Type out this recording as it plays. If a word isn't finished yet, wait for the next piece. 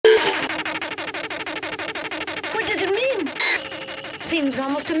seems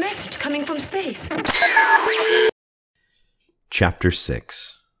almost a message coming from space. Chapter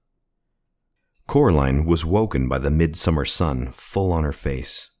 6. Coraline was woken by the midsummer sun full on her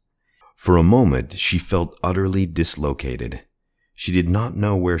face. For a moment she felt utterly dislocated. She did not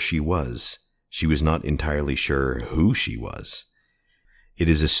know where she was. She was not entirely sure who she was. It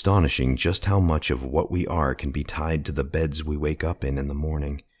is astonishing just how much of what we are can be tied to the beds we wake up in the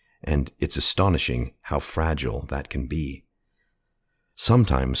morning, and it's astonishing how fragile that can be.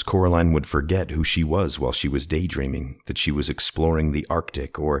 Sometimes Coraline would forget who she was while she was daydreaming, that she was exploring the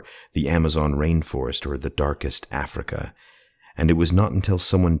Arctic or the Amazon rainforest or the darkest Africa, and it was not until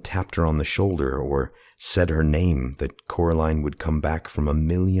someone tapped her on the shoulder or said her name that Coraline would come back from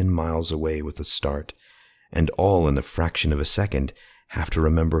 1,000,000 miles away with a start, and all in a fraction of a second have to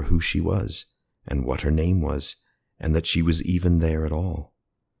remember who she was, and what her name was, and that she was even there at all.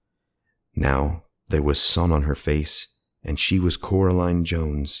 Now there was sun on her face, and she was Coraline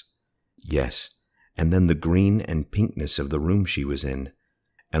Jones. Yes, and then the green and pinkness of the room she was in,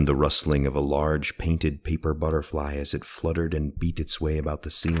 and the rustling of a large painted paper butterfly as it fluttered and beat its way about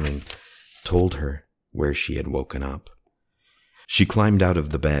the ceiling, told her where she had woken up. She climbed out of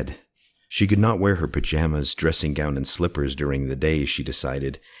the bed. She could not wear her pajamas, dressing gown, and slippers during the day, she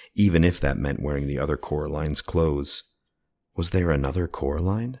decided, even if that meant wearing the other Coraline's clothes. Was there another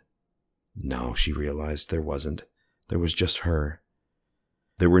Coraline? No, she realized there wasn't. There was just her.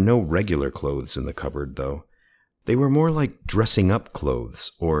 There were no regular clothes in the cupboard, though. They were more like dressing-up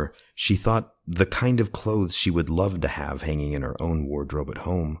clothes, or, she thought, the kind of clothes she would love to have hanging in her own wardrobe at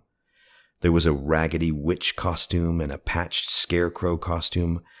home. There was a raggedy witch costume and a patched scarecrow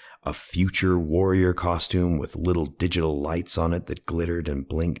costume, a future warrior costume with little digital lights on it that glittered and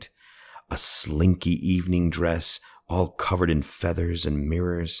blinked, a slinky evening dress all covered in feathers and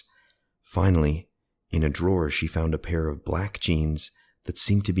mirrors. Finally, in a drawer she found a pair of black jeans that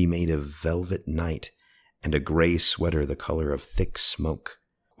seemed to be made of velvet night and a gray sweater the color of thick smoke,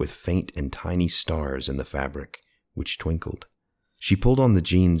 with faint and tiny stars in the fabric, which twinkled. She pulled on the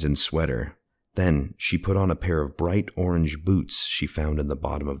jeans and sweater. Then she put on a pair of bright orange boots she found in the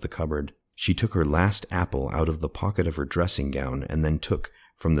bottom of the cupboard. She took her last apple out of the pocket of her dressing gown and then took,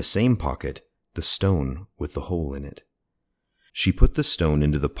 from the same pocket, the stone with the hole in it. She put the stone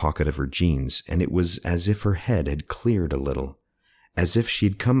into the pocket of her jeans, and it was as if her head had cleared a little, as if she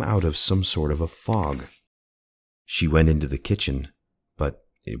had come out of some sort of a fog. She went into the kitchen, but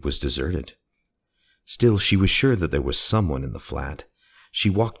it was deserted. Still, she was sure that there was someone in the flat. She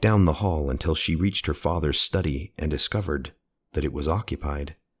walked down the hall until she reached her father's study and discovered that it was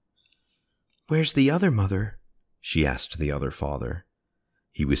occupied. "Where's the other mother?" she asked the other father.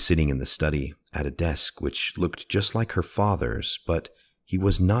 He was sitting in the study at a desk which looked just like her father's, but he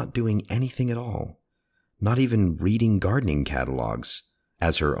was not doing anything at all, not even reading gardening catalogs,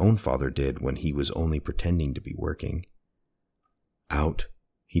 as her own father did when he was only pretending to be working. "Out,"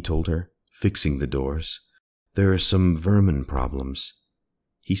 he told her, fixing the doors. "There are some vermin problems."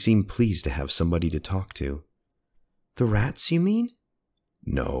 He seemed pleased to have somebody to talk to. "The rats, you mean?"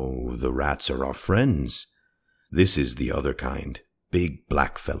 "No, the rats are our friends. This is the other kind, big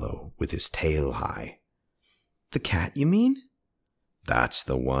black fellow with his tail high." "The cat, you mean?" "That's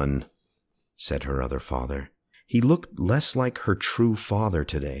the one," said her other father. He looked less like her true father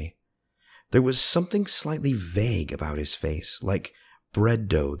today. There was something slightly vague about his face, like bread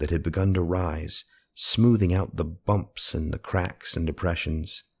dough that had begun to rise, smoothing out the bumps and the cracks and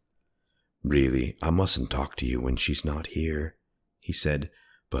depressions. "Really, I mustn't talk to you when she's not here," he said,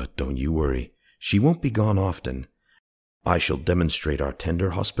 "but don't you worry. She won't be gone often. I shall demonstrate our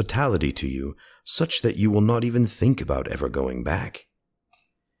tender hospitality to you, such that you will not even think about ever going back."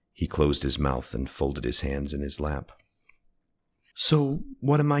 He closed his mouth and folded his hands in his lap. "So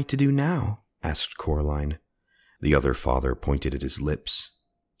what am I to do now?" asked Coraline. The other father pointed at his lips.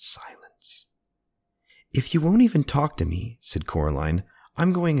 Silence. "If you won't even talk to me," said Coraline,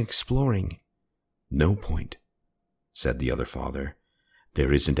 "I'm going exploring." "No point," said the other father.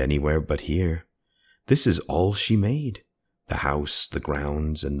 "There isn't anywhere but here. This is all she made. The house, the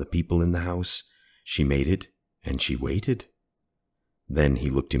grounds, and the people in the house. She made it, and she waited." Then he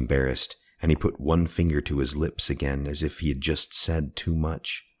looked embarrassed, and he put one finger to his lips again as if he had just said too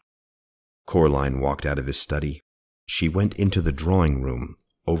much. Coraline walked out of his study. She went into the drawing room,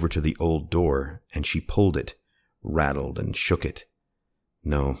 over to the old door, and she pulled it, rattled and shook it.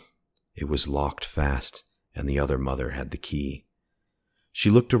 No, it was locked fast, and the other mother had the key. She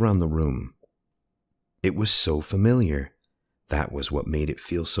looked around the room. It was so familiar. That was what made it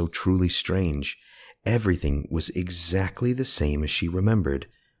feel so truly strange. Everything was exactly the same as she remembered.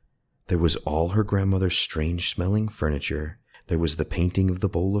 There was all her grandmother's strange-smelling furniture. There was the painting of the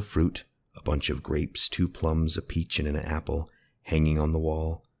bowl of fruit, a bunch of grapes, 2 plums, a peach, and an apple, hanging on the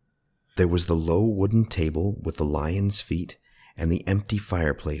wall. There was the low wooden table with the lion's feet, and the empty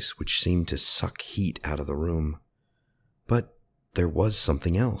fireplace which seemed to suck heat out of the room. But there was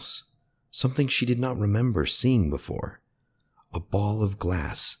something else, something she did not remember seeing before. A ball of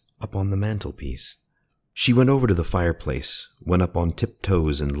glass up on the mantelpiece. She went over to the fireplace, went up on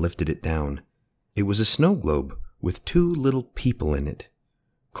tiptoes and lifted it down. It was a snow globe with 2 little people in it.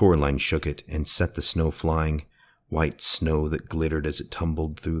 Coraline shook it and set the snow flying, white snow that glittered as it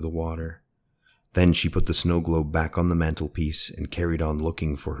tumbled through the water. Then she put the snow globe back on the mantelpiece and carried on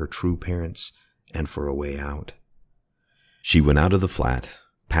looking for her true parents and for a way out. She went out of the flat,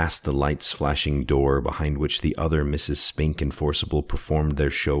 past the lights flashing door behind which the other Mrs. Spink and Forcible performed their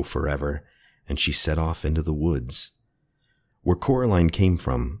show forever, and she set off into the woods. Where Coraline came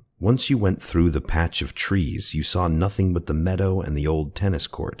from, once you went through the patch of trees, you saw nothing but the meadow and the old tennis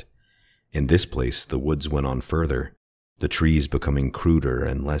court. In this place, the woods went on further, the trees becoming cruder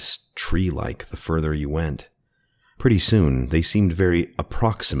and less tree-like the further you went. Pretty soon, they seemed very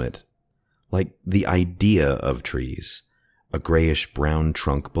approximate, like the idea of trees. A grayish-brown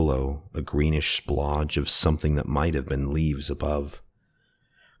trunk below, a greenish splodge of something that might have been leaves above.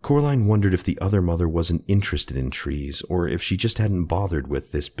 Coraline wondered if the other mother wasn't interested in trees, or if she just hadn't bothered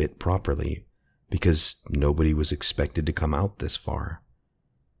with this bit properly, because nobody was expected to come out this far.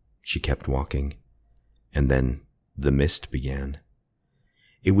 She kept walking, and then the mist began.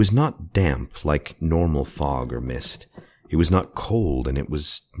 It was not damp like normal fog or mist. It was not cold, and it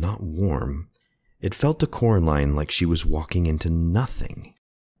was not warm. It felt to Coraline like she was walking into nothing.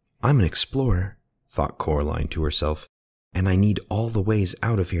 "I'm an explorer," thought Coraline to herself, "and I need all the ways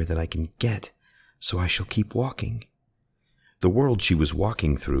out of here that I can get, so I shall keep walking." The world she was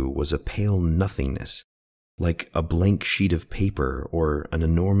walking through was a pale nothingness, like a blank sheet of paper or an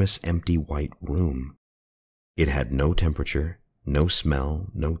enormous empty white room. It had no temperature, no smell,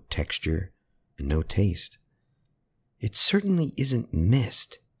 no texture, and no taste. "It certainly isn't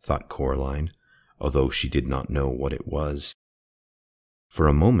mist," thought Coraline, although she did not know what it was. For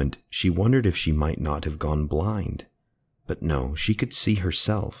a moment, she wondered if she might not have gone blind. But no, she could see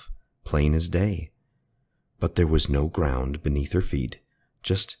herself, plain as day. But there was no ground beneath her feet,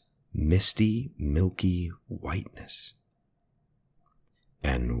 just misty, milky whiteness.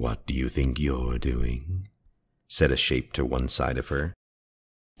 "And what do you think you're doing?" said a shape to one side of her.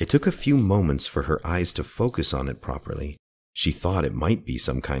 It took a few moments for her eyes to focus on it properly. She thought it might be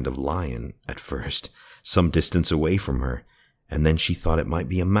some kind of lion, at first, some distance away from her, and then she thought it might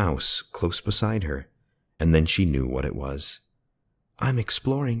be a mouse close beside her, and then she knew what it was. "I'm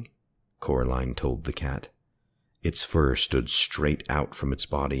exploring," Coraline told the cat. Its fur stood straight out from its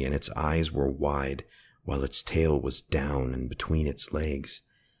body, and its eyes were wide, while its tail was down and between its legs.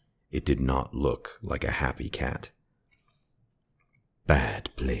 It did not look like a happy cat. "Bad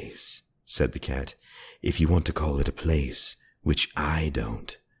place," said the cat, "if you want to call it a place, which I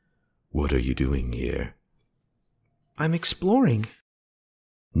don't. What are you doing here?" "I'm exploring."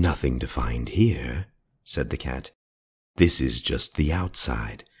 "Nothing to find here," said the cat. "This is just the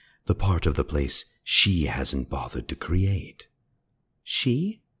outside, the part of the place she hasn't bothered to create."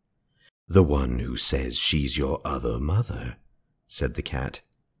 "She?" "The one who says she's your other mother," said the cat.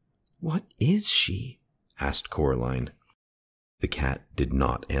 "What is she?" asked Coraline. The cat did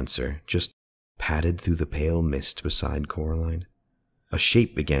not answer, just padded through the pale mist beside Coraline. A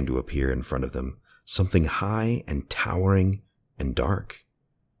shape began to appear in front of them, something high and towering and dark.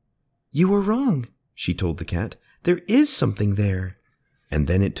 "You were wrong," she told the cat. "There is something there." And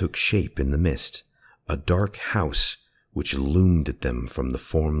then it took shape in the mist, a dark house which loomed at them from the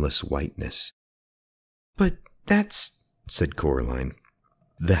formless whiteness. "But that's," said Coraline.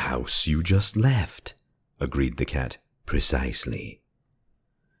 "The house you just left," agreed the cat. "Precisely."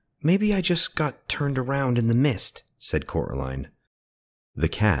 "Maybe I just got turned around in the mist," said Coraline. The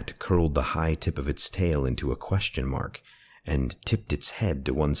cat curled the high tip of its tail into a question mark and tipped its head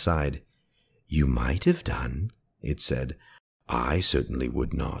to one side. "You might have done," it said. "I certainly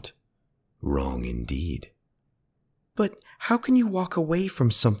would not. Wrong indeed." "But how can you walk away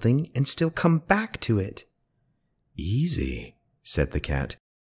from something and still come back to it?" "Easy," said the cat.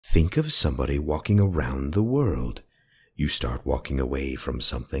 "Think of somebody walking around the world. You start walking away from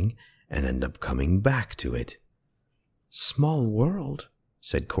something and end up coming back to it." "Small world,"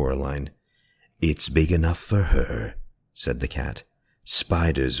 said Coraline. "It's big enough for her," said the cat.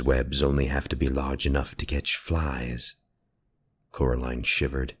 "Spiders' webs only have to be large enough to catch flies." Coraline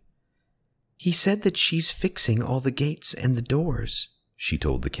shivered. "He said that she's fixing all the gates and the doors," she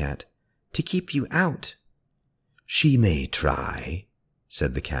told the cat, "to keep you out." "She may try,"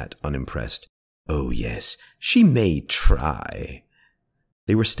 said the cat, unimpressed. "Oh, yes, she may try."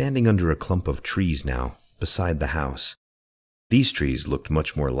 They were standing under a clump of trees now, beside the house. These trees looked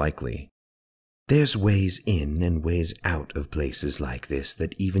much more likely. "There's ways in and ways out of places like this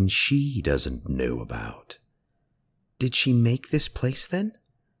that even she doesn't know about." "Did she make this place, then?"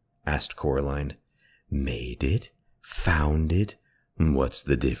 asked Coraline. "Made it? Found it? What's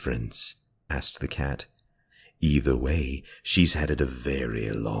the difference?" asked the cat. "Either way, she's had it a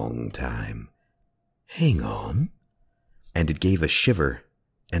very long time. Hang on." And it gave a shiver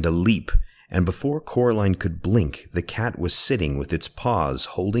and a leap, and before Coraline could blink, the cat was sitting with its paws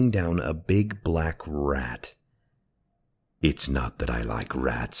holding down a big black rat. "It's not that I like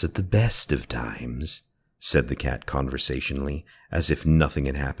rats at the best of times," said the cat conversationally, as if nothing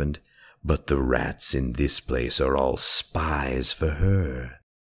had happened, "but the rats in this place are all spies for her.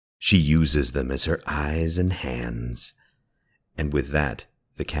 She uses them as her eyes and hands." And with that,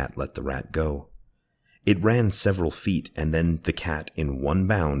 the cat let the rat go. It ran several feet, and then the cat, in one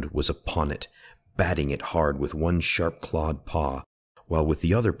bound, was upon it, batting it hard with one sharp-clawed paw, while with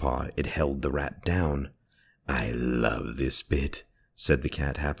the other paw it held the rat down. "I love this bit," said the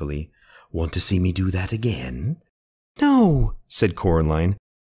cat happily. "Want to see me do that again?" "No," said Coraline.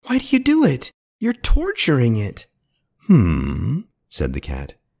 "Why do you do it? You're torturing it." Said the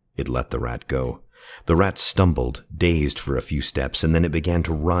cat. It let the rat go. The rat stumbled, dazed for a few steps, and then it began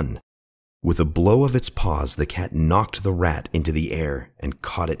to run. With a blow of its paws, the cat knocked the rat into the air and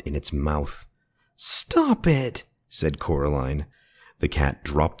caught it in its mouth. "Stop it," said Coraline. The cat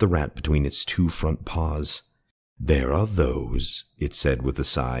dropped the rat between its two front paws. "There are those," it said with a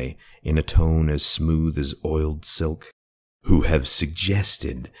sigh, in a tone as smooth as oiled silk, "who have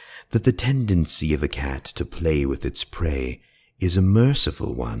suggested that the tendency of a cat to play with its prey is a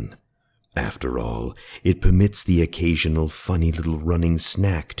merciful one. After all, it permits the occasional funny little running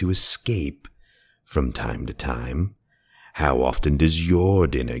snack to escape from time to time. How often does your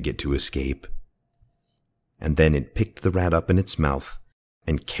dinner get to escape?" And then it picked the rat up in its mouth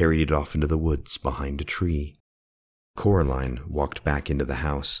and carried it off into the woods behind a tree. Coraline walked back into the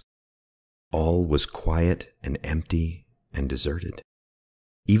house. All was quiet and empty and deserted.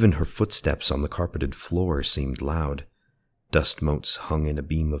 Even her footsteps on the carpeted floor seemed loud. Dust motes hung in a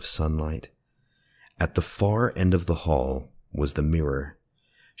beam of sunlight. At the far end of the hall was the mirror.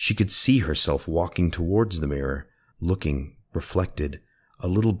 She could see herself walking towards the mirror, looking, reflected, a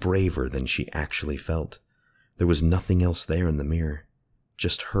little braver than she actually felt. There was nothing else there in the mirror,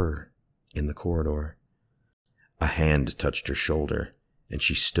 just her in the corridor. A hand touched her shoulder, and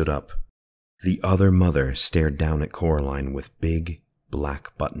she stood up. The other mother stared down at Coraline with big,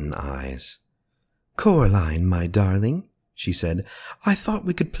 black button eyes. "Coraline, my darling," she said, "I thought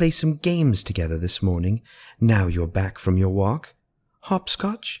we could play some games together this morning, now you're back from your walk.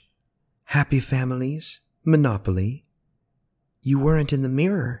 Hopscotch? Happy Families? Monopoly?" "You weren't in the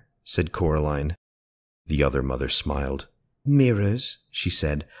mirror," said Coraline. The other mother smiled. "Mirrors," she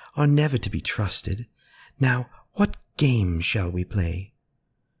said, "are never to be trusted. Now, what game shall we play?"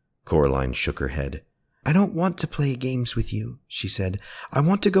 Coraline shook her head. "I don't want to play games with you," she said. "I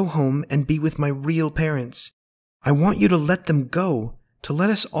want to go home and be with my real parents. I want you to let them go, to let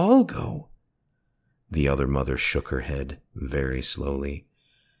us all go." The other mother shook her head very slowly.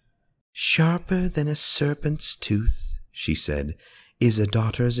 "Sharper than a serpent's tooth," she said, "is a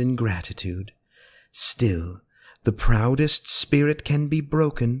daughter's ingratitude. Still, the proudest spirit can be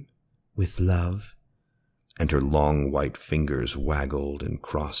broken with love." And her long white fingers waggled and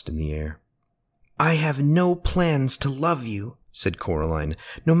crossed in the air. "I have no plans to love you," said Coraline.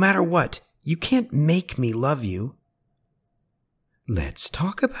 "No matter what, you can't make me love you." "Let's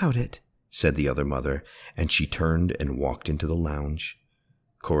talk about it," said the other mother, and she turned and walked into the lounge.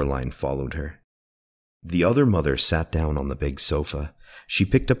 Coraline followed her. The other mother sat down on the big sofa. She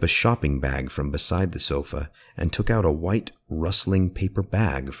picked up a shopping bag from beside the sofa and took out a white, rustling paper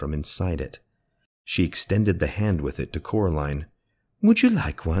bag from inside it. She extended the hand with it to Coraline. "Would you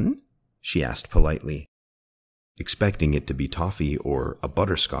like one?" she asked politely. Expecting it to be toffee or a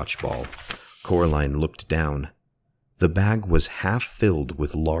butterscotch ball, Coraline looked down. The bag was half filled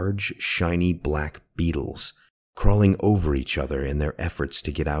with large, shiny black beetles, crawling over each other in their efforts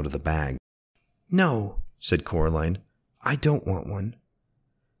to get out of the bag. "No," said Coraline, "I don't want one."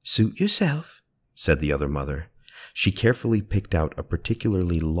 "Suit yourself," said the other mother. She carefully picked out a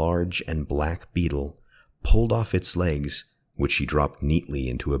particularly large and black beetle, pulled off its legs, which she dropped neatly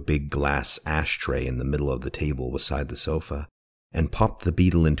into a big glass ashtray in the middle of the table beside the sofa, and popped the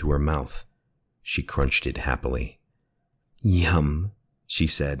beetle into her mouth. She crunched it happily. "Yum," she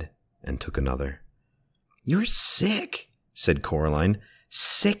said, and took another. "You're sick," said Coraline.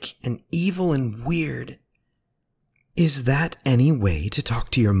 "Sick and evil and weird." "Is that any way to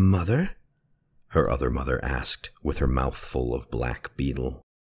talk to your mother?" her other mother asked, with her mouth full of black beetle.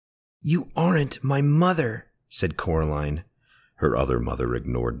 "You aren't my mother," said Coraline. Her other mother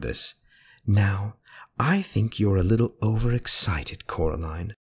ignored this. "Now, I think you're a little overexcited,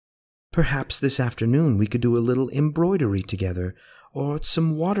 Coraline. Perhaps this afternoon we could do a little embroidery together, or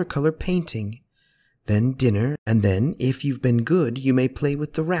some watercolor painting. Then dinner, and then, if you've been good, you may play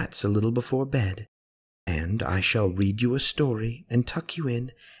with the rats a little before bed. And I shall read you a story, and tuck you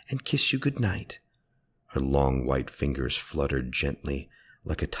in, and kiss you good night." Her long white fingers fluttered gently,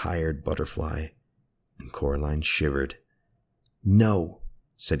 like a tired butterfly, and Coraline shivered. "No,"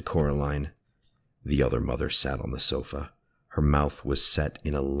 said Coraline. The other mother sat on the sofa. Her mouth was set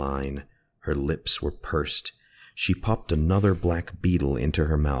in a line. Her lips were pursed. She popped another black beetle into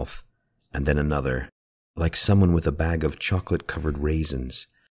her mouth, and then another, like someone with a bag of chocolate-covered raisins.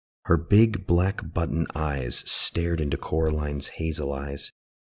 Her big black button eyes stared into Coraline's hazel eyes.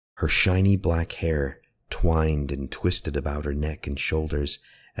 Her shiny black hair twined and twisted about her neck and shoulders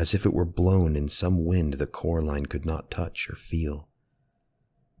as if it were blown in some wind that Coraline could not touch or feel.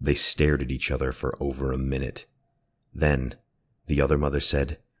 They stared at each other for over a minute. Then the other mother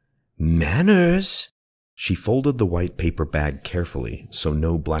said, "Manners!" She folded the white paper bag carefully so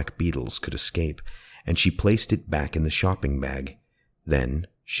no black beetles could escape, and she placed it back in the shopping bag. Then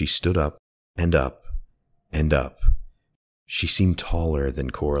she stood up and up and up. She seemed taller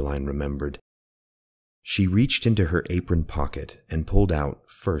than Coraline remembered. She reached into her apron pocket and pulled out,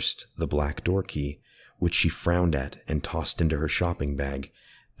 first, the black door key, which she frowned at and tossed into her shopping bag,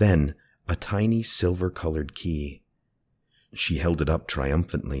 then a tiny silver-colored key. She held it up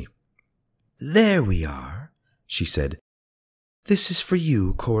triumphantly. "There we are," she said. "This is for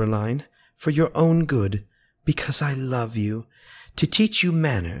you, Coraline, for your own good, because I love you, to teach you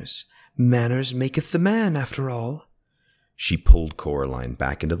manners. Manners maketh the man, after all." She pulled Coraline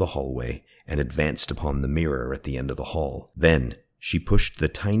back into the hallway and advanced upon the mirror at the end of the hall. Then she pushed the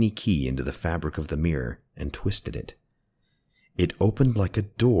tiny key into the fabric of the mirror and twisted it. It opened like a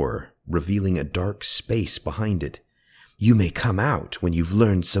door, revealing a dark space behind it. "You may come out when you've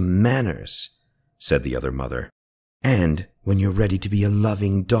learned some manners," said the other mother, "and when you're ready to be a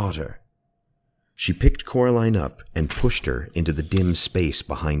loving daughter." She picked Coraline up and pushed her into the dim space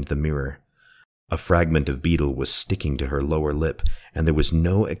behind the mirror. A fragment of beetle was sticking to her lower lip, and there was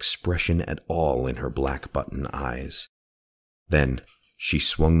no expression at all in her black button eyes. Then she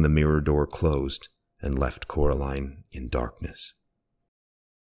swung the mirror door closed and left Coraline in darkness.